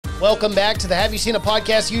Welcome back to the Have You Seen a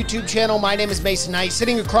Podcast YouTube channel. My name is Mason Knight.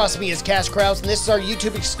 Sitting across me is Cash Krause, and this is our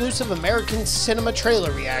YouTube exclusive American cinema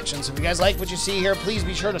trailer reaction. So if you guys like what you see here, please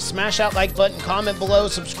be sure to smash that like button, comment below,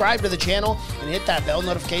 subscribe to the channel, and hit that bell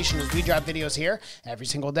notification as we drop videos here every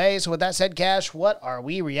single day. So with that said, Cash, what are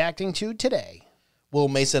we reacting to today? Well,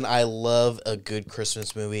 Mason, I love a good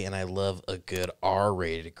Christmas movie, and I love a good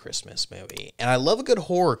R-rated Christmas movie. And I love a good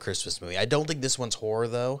horror Christmas movie. I don't think this one's horror,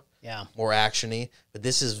 though. Yeah. More action-y. But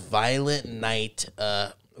this is Violent Night.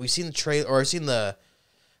 We've seen the trailer, or I've seen the,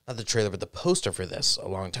 not the trailer, but the poster for this a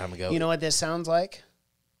long time ago. You know what this sounds like?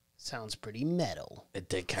 Sounds pretty metal. It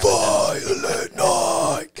did kind of. Violent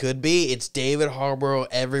Night. Could be. It's David Harbour,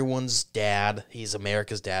 everyone's dad. He's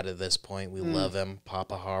America's dad at this point. We love him,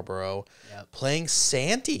 Papa Harbour. Yep. Playing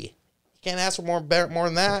Santy. You can't ask for more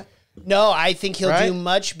than that. No, I think he'll do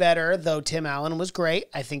much better, though Tim Allen was great.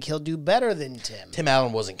 I think he'll do better than Tim. Tim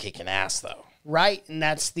Allen wasn't kicking ass, though. Right, and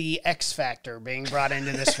that's the X factor being brought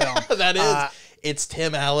into this film. That is. It's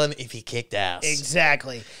Tim Allen if he kicked ass.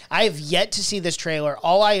 Exactly. I have yet to see this trailer.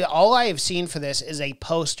 All I have seen for this is a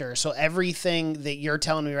poster. So everything that you're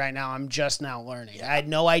telling me right now, I'm just now learning. Yeah. I had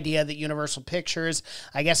no idea that Universal Pictures,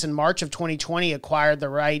 I guess in March of 2020, acquired the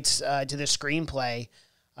rights to the screenplay.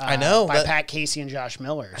 I know. By Pat Casey and Josh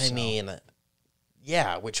Miller. I mean,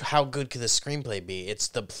 yeah, how good could this screenplay be? It's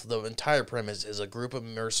the entire premise is a group of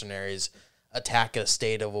mercenaries attack a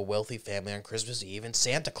estate of a wealthy family on Christmas Eve, and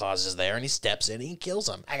Santa Claus is there, and he steps in and he kills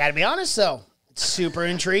them. I gotta be honest, though. It's super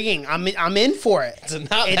intriguing. I'm in for it. It's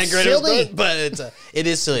not that great silly. But it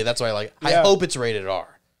is silly. That's why I like it. Yeah. I hope it's rated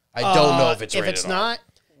R. I don't know if it's rated R. If it's not,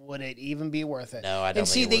 would it even be worth it? No, I don't and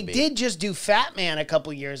see, think it would they did just do Fat Man a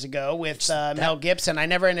couple years ago with Mel Gibson. I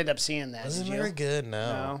never ended up seeing that. Wasn't very good,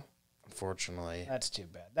 no. Unfortunately. That's too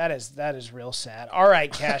bad. That is real sad. All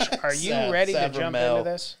right, Cash, are you ready to jump into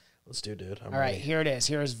this? Let's do, dude. All right, here it is.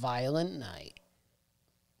 Here is Violent Night.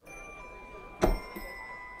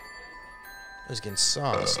 Who's getting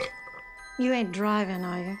sauced? You ain't driving,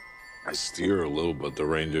 are you? I steer a little, but the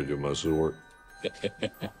ranger do most of the work.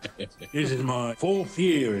 This is my 4th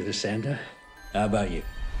year as a Santa. How about you?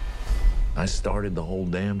 I started the whole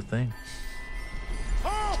damn thing.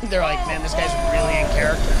 They're like, man, this guy's really in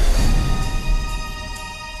character.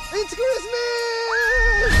 It's Christmas!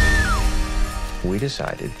 We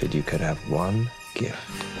decided that you could have one gift.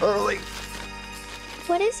 Early.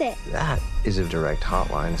 What is it? That is a direct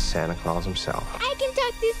hotline to Santa Claus himself. I can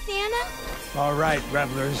talk to Santa? All right,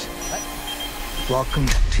 revelers. Welcome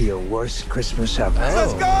to your worst Christmas ever.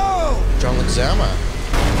 Let's go! John Leguizamo.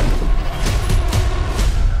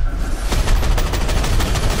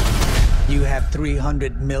 You have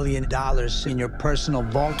 $300 million in your personal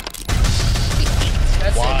vault.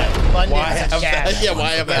 That's why have that? Yeah,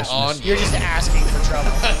 why have that on? You're just asking for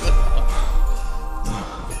trouble.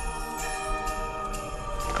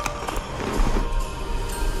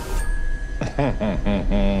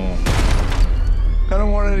 I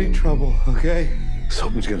don't want any trouble, okay?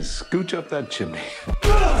 Someone's gonna scooch up that chimney.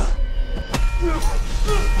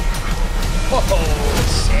 Whoa,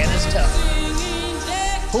 Santa's tough.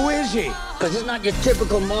 Who is he? Because it's not your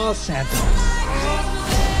typical mall Santa.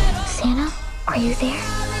 Santa, are you there?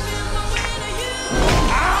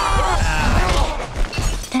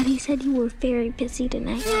 Daddy said you were very busy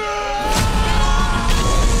tonight.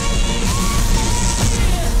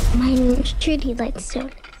 My name's Trudy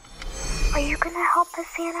Lightstone. Are you gonna help us,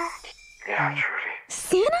 Santa? Yeah, Trudy.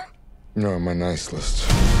 Santa? You're on my nice list.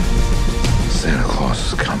 Santa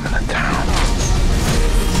Claus is coming to town.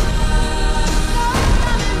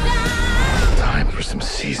 Time for some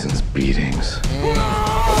season's beatings.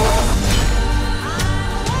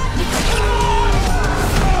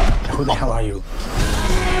 Who the hell are you?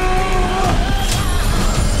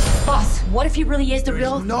 Boss, what if he really is the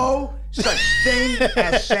real? No such thing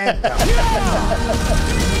as Santa.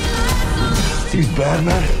 These bad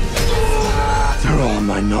men, they're all on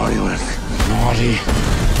my naughty list. Naughty.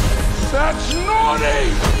 That's naughty!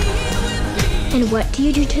 And what do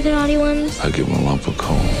you do to the naughty ones? I give them a lump of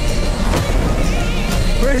coal.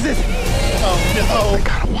 Where is it? Oh, no. I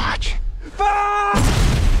gotta watch.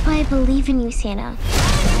 I believe in you, Santa.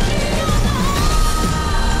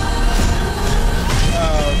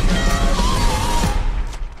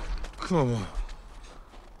 Come on.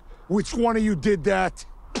 Which one of you did that?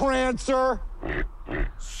 Prancer?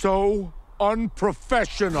 So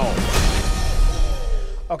unprofessional.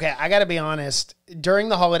 Okay, I gotta be honest. During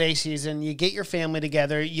the holiday season, you get your family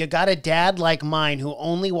together. You got a dad like mine who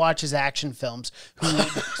only watches action films.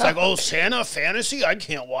 It's like, oh, Santa fantasy? I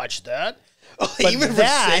can't watch that. But Even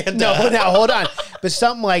that, for Santa. no, hold on. But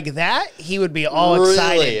something like that, he would be all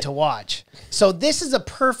excited to watch. So this is a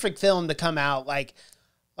perfect film to come out like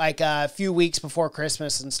a few weeks before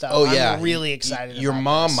Christmas and stuff. Oh yeah, I'm really excited. Your about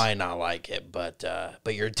mom this. might not like it, but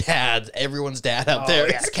your dad, everyone's dad out there,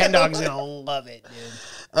 Yeah, Ken Dog's gonna love it, dude.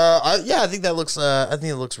 I think that looks. I think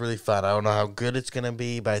it looks really fun. I don't know how good it's gonna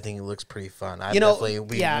be, but I think it looks pretty fun. Definitely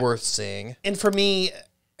be worth seeing. And for me,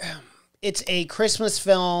 it's a Christmas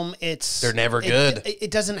film. They're never good.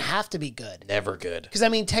 It doesn't have to be good. Never good. Because I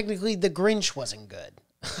mean, technically, The Grinch wasn't good,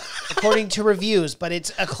 according to reviews. But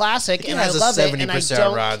it's a classic, and I love it. And I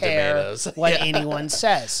don't care what anyone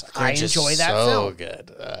says. I enjoy that film. So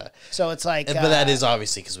good. So it's like, but that is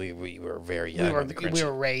obviously because we were very young. We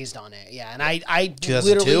were raised on it. Yeah, and I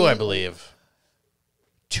 2002, literally, I believe.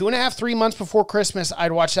 2.5, 3 months before Christmas,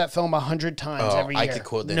 I'd watch that film 100 times every year. I could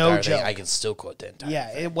quote the no entire joke. thing. I can still quote the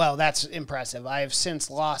entire thing. Well, that's impressive. I have since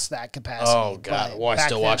lost that capacity. Oh God! Well, I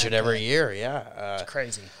still watch it every year. Yeah, it's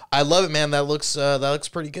crazy. I love it, man. That looks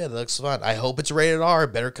pretty good. That looks fun. I hope it's rated R.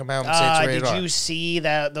 It better come out and say it's rated R. Did you see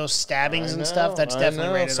those stabbings and stuff? That's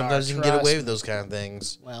definitely rated R. Sometimes you can get away with those kind of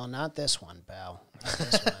things. Well, not this one, pal. Not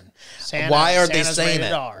this one. Why aren't they Santa's saying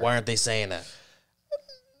rated it? R. Why aren't they saying it?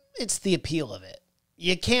 It's the appeal of it.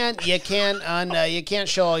 You can't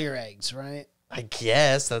show all your eggs, right? I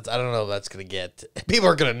guess I don't know if that's gonna get people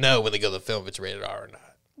are gonna know when they go to the film if it's rated R or not.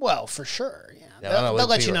 Well, for sure, yeah. They'll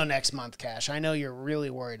let you know next month, Cash. I know you're really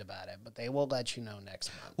worried about it, but they will let you know next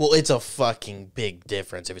month. Well, it's a fucking big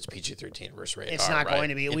difference if it's PG-13 versus rated R. It's not going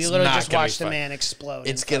to be. We literally just watched the man explode.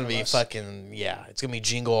 It's gonna be fucking It's gonna be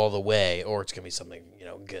Jingle All the Way, or it's gonna be something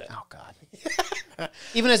good. Oh God.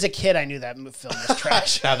 Even as a kid, I knew that film was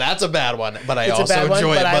trash. Now that's a bad one, but I also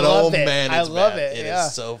enjoy it. But oh man, I love it. It yeah.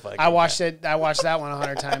 is so fucking. I watched that one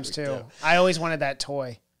 100 times too. I always wanted that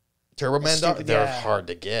toy. Turbo Man dog. They're hard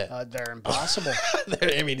to get. They're impossible.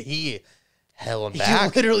 He hell and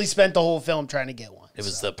back. He literally spent the whole film trying to get one. It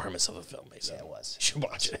was the premise of the film, basically. Yeah, it was. You should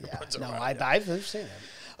watch it. Yeah. No, I've seen it.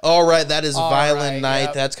 All right, that is Violent Night.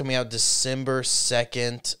 Yep. That's coming out December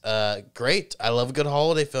 2nd. Great. I love a good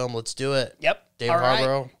holiday film. Let's do it. Yep. David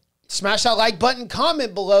Harbour. Smash that like button,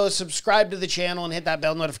 comment below, subscribe to the channel, and hit that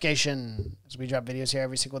bell notification as we drop videos here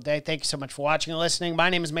every single day. Thank you so much for watching and listening. My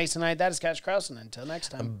name is Mason Knight. That is Cash Krause, and until next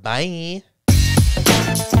time. Bye.